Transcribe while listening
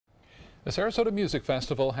The Sarasota Music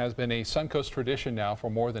Festival has been a Suncoast tradition now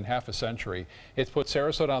for more than half a century. It's put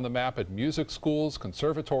Sarasota on the map at music schools,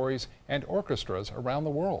 conservatories, and orchestras around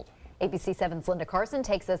the world. ABC 7's Linda Carson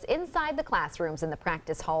takes us inside the classrooms and the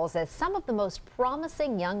practice halls as some of the most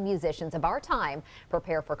promising young musicians of our time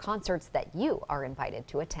prepare for concerts that you are invited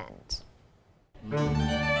to attend.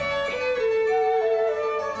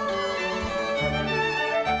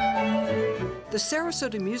 The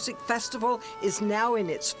Sarasota Music Festival is now in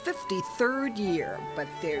its 53rd year, but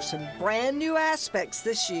there's some brand new aspects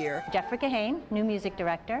this year. Jeffrey Kahane, new music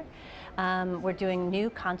director. We're doing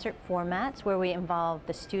new concert formats where we involve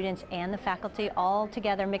the students and the faculty all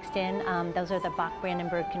together mixed in. Those are the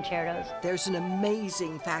Bach-Brandenburg concertos. There's an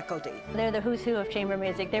amazing faculty. They're the who's who of chamber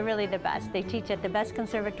music. They're really the best. They teach at the best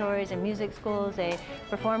conservatories and music schools. They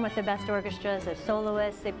perform with the best orchestras as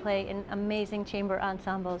soloists. They play in amazing chamber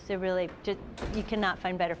ensembles. They're really just, you cannot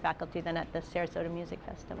find better faculty than at the Sarasota Music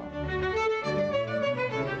Festival.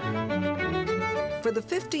 For the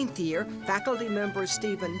 15th year, faculty member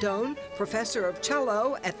Stephen Doan, professor of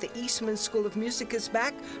cello at the Eastman School of Music, is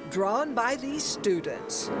back, drawn by these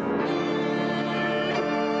students.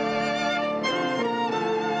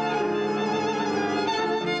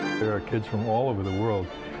 There are kids from all over the world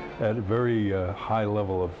at a very high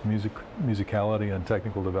level of musicality and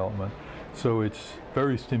technical development. So it's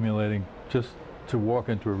very stimulating just to walk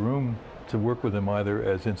into a room to work with them either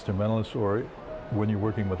as instrumentalists or when you're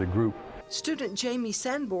working with a group. Student Jamie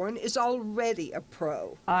Sanborn is already a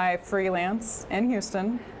pro. I freelance in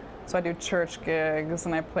Houston, so I do church gigs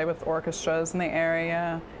and I play with orchestras in the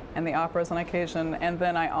area and the operas on occasion, and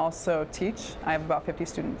then I also teach. I have about 50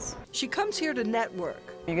 students. She comes here to network.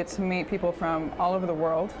 You get to meet people from all over the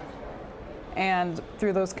world, and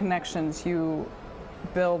through those connections you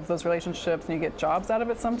build those relationships and you get jobs out of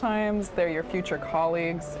it sometimes. They're your future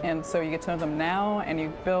colleagues, and so you get to know them now and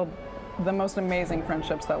you build the most amazing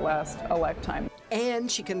friendships that last a lifetime.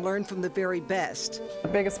 And she can learn from the very best. The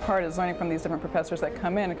biggest part is learning from these different professors that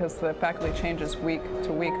come in, because the faculty changes week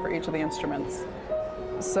to week for each of the instruments.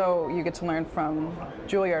 So you get to learn from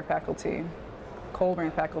Juilliard faculty,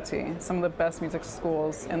 Colburn faculty, some of the best music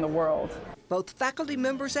schools in the world. Both faculty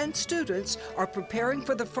members and students are preparing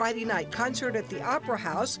for the Friday night concert at the Opera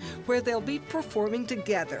House, where they'll be performing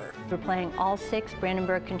together. We're playing all 6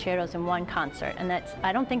 Brandenburg concertos in one concert, and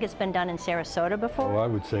I don't think it's been done in Sarasota before. Well, I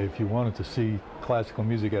would say if you wanted to see classical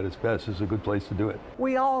music at its best, it's a good place to do it.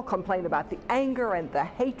 We all complain about the anger and the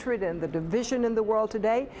hatred and the division in the world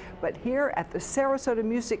today, but here at the Sarasota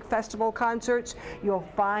Music Festival concerts, you'll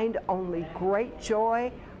find only great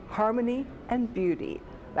joy, harmony, and beauty.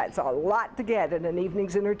 That's a lot to get in an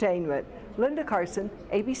evening's entertainment. Linda Carson,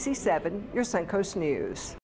 ABC 7, your Suncoast News.